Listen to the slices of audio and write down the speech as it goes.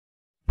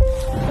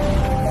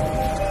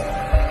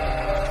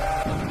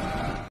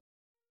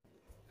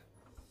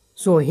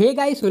So hey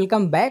guys,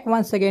 welcome back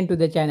once again to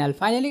the channel.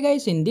 Finally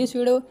guys, in this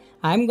video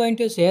I am going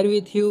to share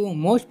with you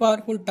most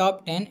powerful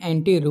top 10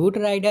 anti-root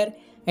rider,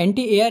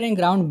 anti-air and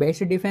ground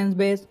based defense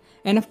base.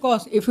 And of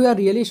course, if you are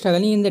really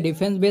struggling in the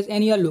defense base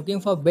and you are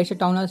looking for best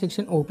town hall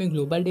section open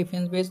global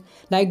defense base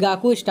like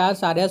Gaku,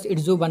 Stars, Arias,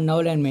 Itzu,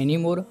 Bannaul and many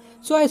more,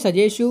 so I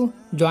suggest you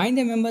join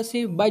the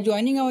membership. By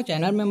joining our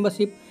channel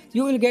membership,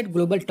 you will get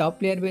global top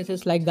player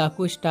bases like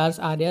Gaku, Stars,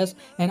 Arias,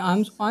 and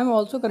I'm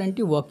also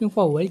currently working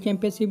for World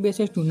Championship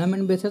bases,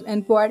 tournament bases,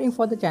 and providing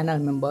for the channel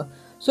member.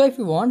 So if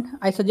you want,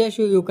 I suggest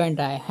you can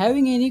try.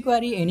 Having any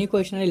query, any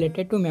question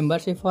related to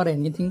membership or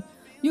anything,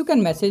 you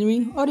can message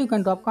me or you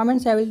can drop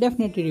comments. I will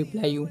definitely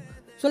reply you.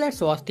 So let's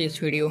watch this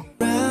video.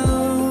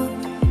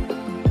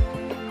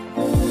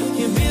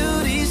 Your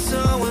beauty's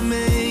so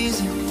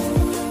amazing.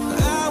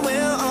 I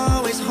will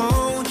always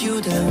hold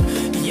you down.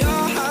 Your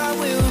heart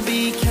will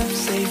be kept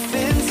safe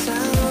and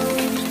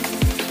sound.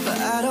 But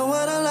I don't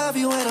wanna love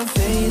you when I'm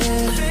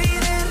faded.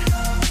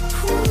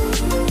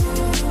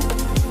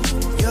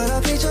 You're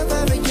the picture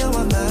perfect, you're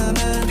on my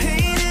mind.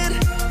 Painted.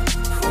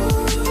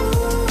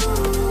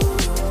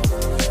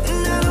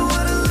 And I don't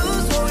wanna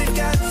lose what we've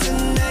got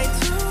tonight.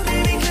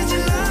 Baby, 'cause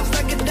your love's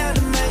like a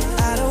dynamite.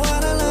 I don't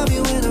wanna love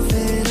you when I'm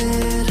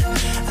faded.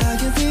 I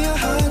can feel your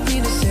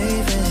heartbeat to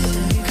save it.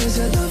 'Cause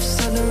your love's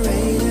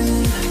underrated.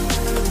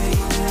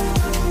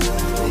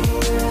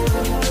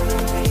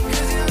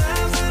 Your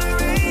love's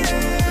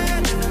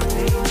underrated.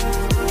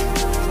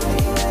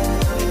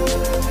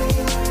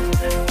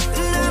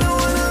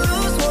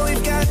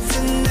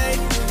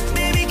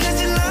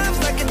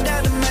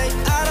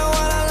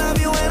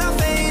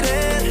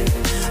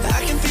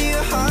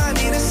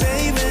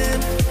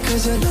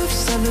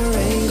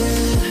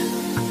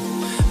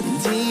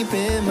 Deep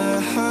in my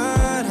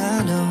heart,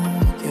 I know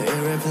you're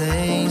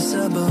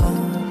irreplaceable.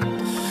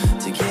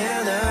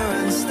 Together,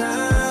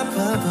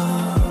 unstoppable.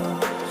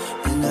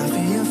 And I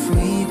feel your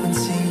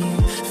frequency,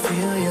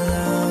 feel your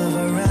love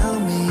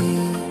around me.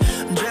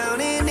 I'm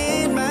drowning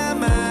in my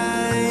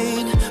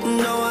mind,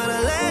 don't wanna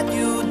let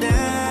you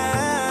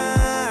down.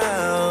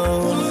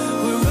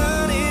 We're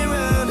running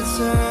round in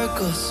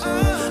circles.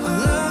 Our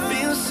love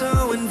feels so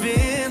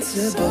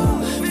invincible.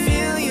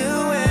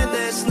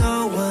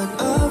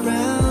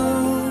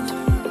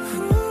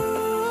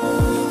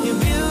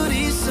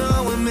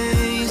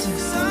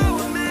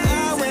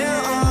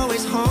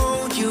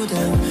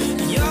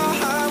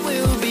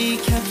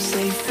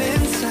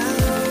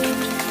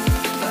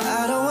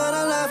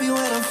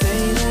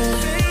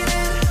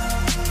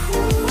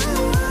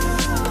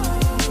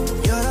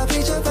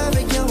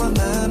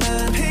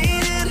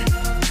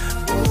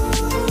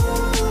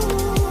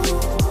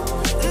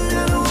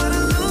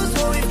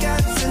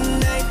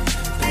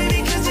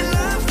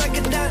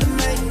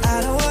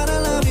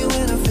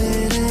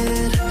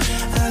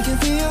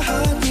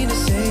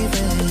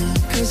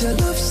 Your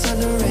love's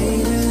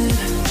underrated.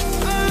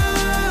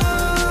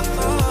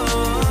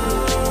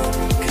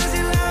 Cause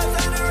your love's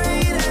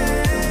underrated.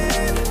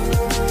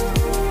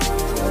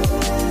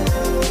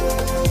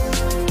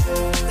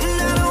 And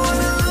I don't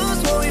wanna lose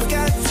what we've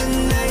got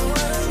tonight.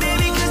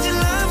 Baby, 'cause your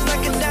love's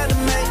like a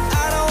dynamite.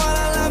 I don't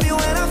wanna love you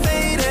when I'm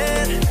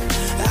faded.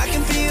 I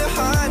can feel your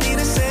heart need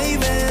a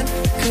saving.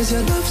 'Cause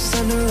your love's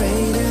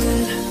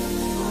underrated.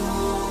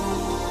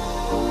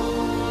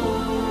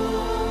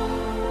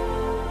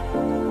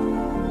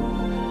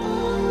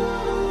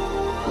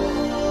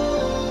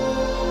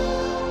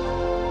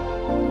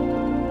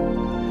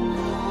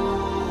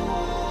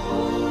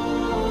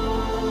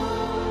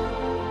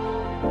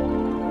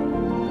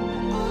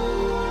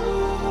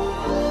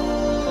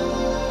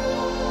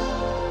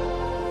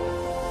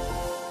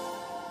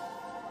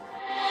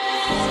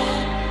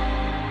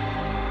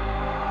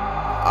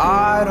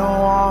 I don't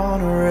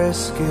wanna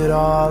risk it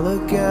all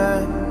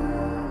again,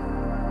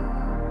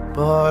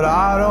 but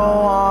I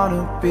don't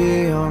wanna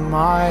be on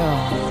my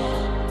own.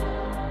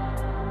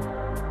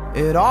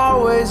 It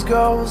always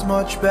goes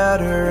much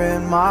better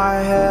in my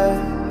head,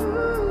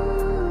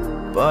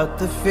 but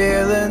the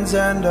feelings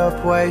end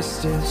up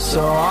wasted.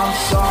 So I'm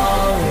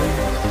sorry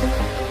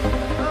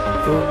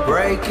for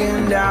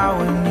breaking down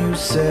when you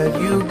said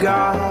you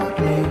got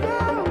me.